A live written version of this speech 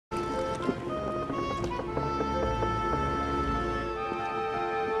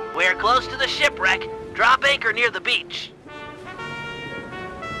We're close to the shipwreck. Drop anchor near the beach.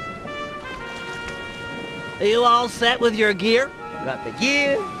 Are you all set with your gear? Got the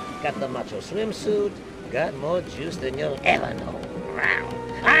gear, got the macho swimsuit, got more juice than you'll ever know.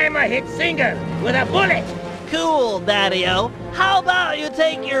 I'm a hit singer with a bullet! Cool, Daddy-O. How about you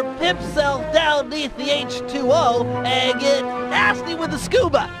take your pimp self down beneath the H2O and get nasty with the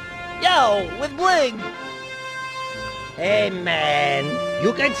scuba? Yo, with bling. Hey, man,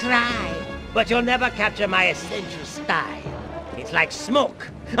 you can try, but you'll never capture my essential style. It's like smoke,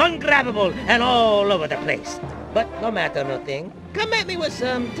 ungrabbable and all over the place. But no matter nothing, come at me with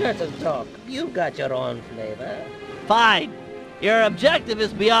some turtle talk. You got your own flavor. Fine. Your objective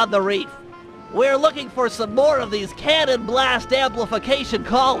is beyond the reef. We're looking for some more of these cannon blast amplification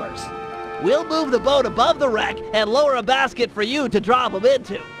collars. We'll move the boat above the wreck and lower a basket for you to drop them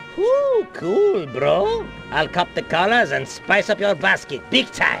into. Ooh, cool, bro. I'll cop the collars and spice up your basket big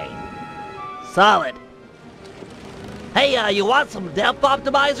time. Solid. Hey, you want some depth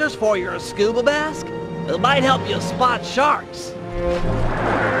optimizers for your scuba mask? It might help you spot sharks.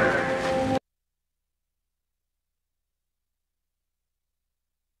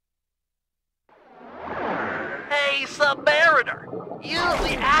 Hey, Submariner! Use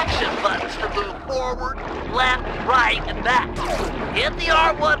the action buttons to move forward, left, right, and back. Hit the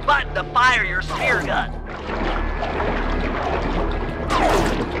R1 button to fire your spear gun.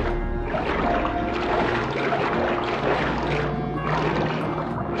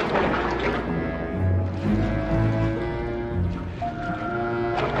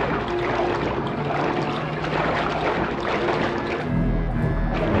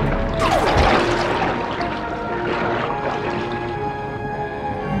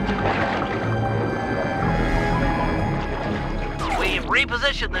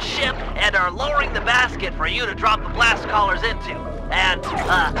 Reposition the ship and are lowering the basket for you to drop the blast collars into. And,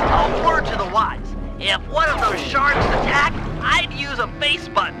 a word to the wise. If one of those sharks attack, I'd use a face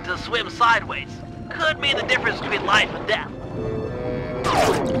button to swim sideways. Could mean the difference between life and death.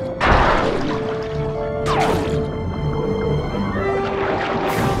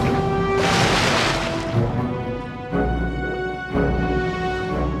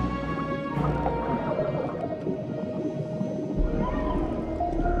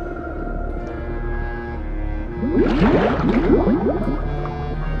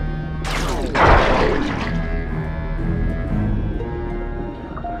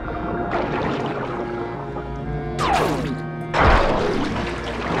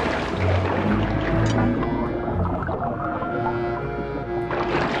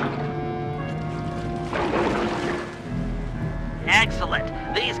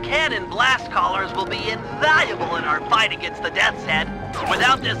 Excellent. These cannon blast collars will be invaluable in our fight against the Death's Head.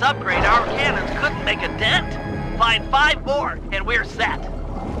 Without this upgrade, our cannons couldn't make a dent. Find 5 more, and we're set.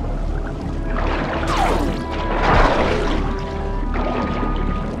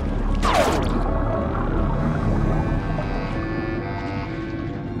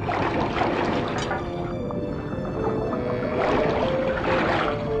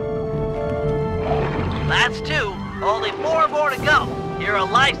 That's 2. Only 4 more to go. You're a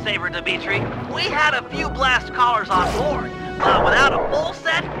lifesaver, Dimitri. We had a few blast collars on board, but without a full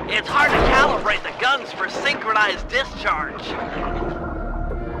set, it's hard to calibrate the guns for synchronized discharge.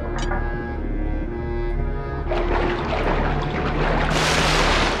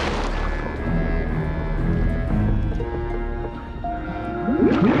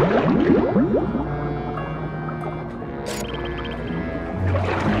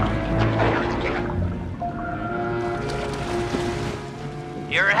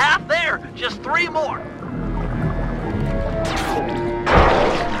 You're half there. Just 3 more.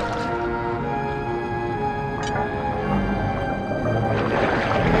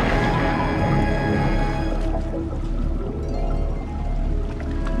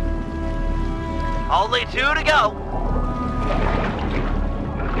 Only 2 to go.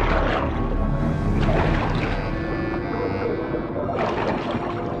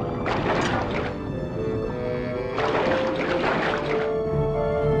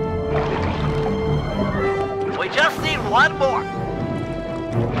 We just need 1 more.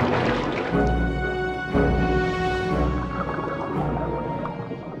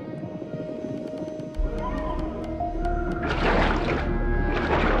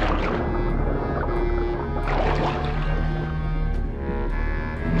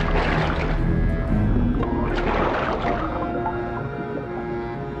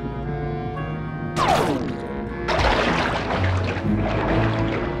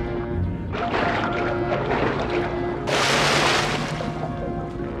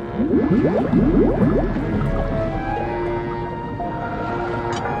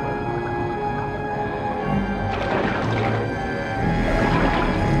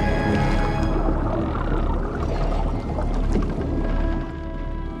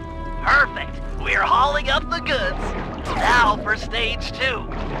 we're hauling up the goods. Now for stage 2.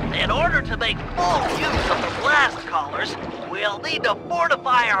 In order to make full use of the blast collars, we'll need to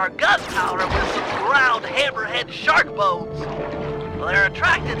fortify our gunpowder with some ground hammerhead shark bones. They're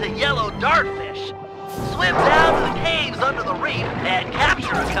attracted to yellow dartfish. Swim down to the caves under the reef and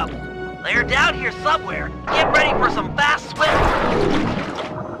capture a couple. They're down here somewhere. Get ready for some fast swimming.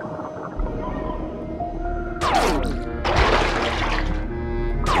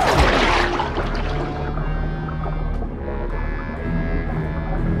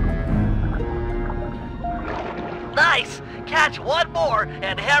 Nice! Catch one more,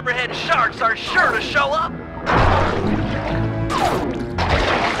 and hammerhead sharks are sure to show up.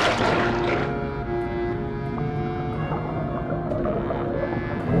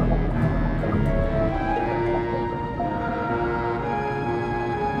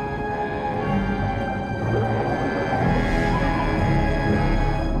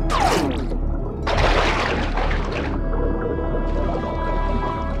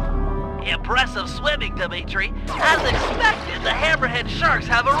 Impressive swimming, Dimitri. As expected, the hammerhead sharks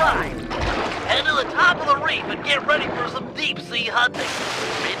have arrived. Head to the top of the reef and get ready for some deep-sea hunting.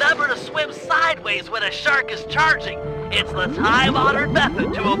 Remember to swim sideways when a shark is charging. It's the time-honored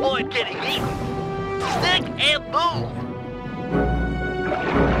method to avoid getting eaten. Stick and move.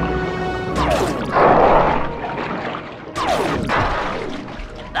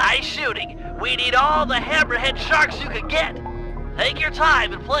 Nice shooting. We need all the hammerhead sharks you can get. Take your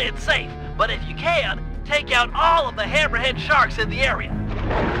time and play it safe, but if you can, take out all of the hammerhead sharks in the area.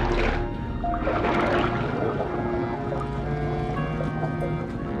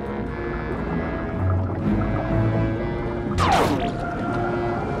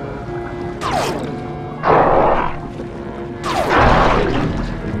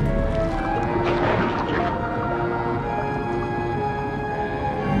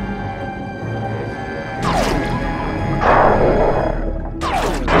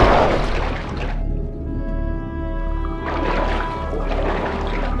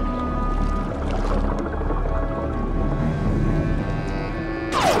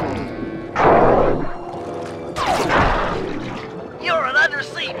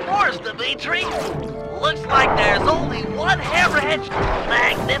 Dimitri. Looks like there's only one hammerhead.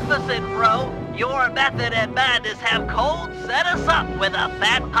 Magnificent, bro. Your method and madness have cold set us up with a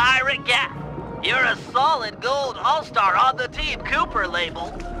fat pirate gap. You're a solid gold all-star on the Team Cooper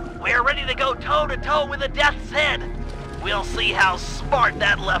label. We're ready to go toe-to-toe with the Death's Head. We'll see how smart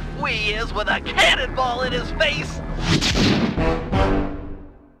that Lafouille is with a cannonball in his face.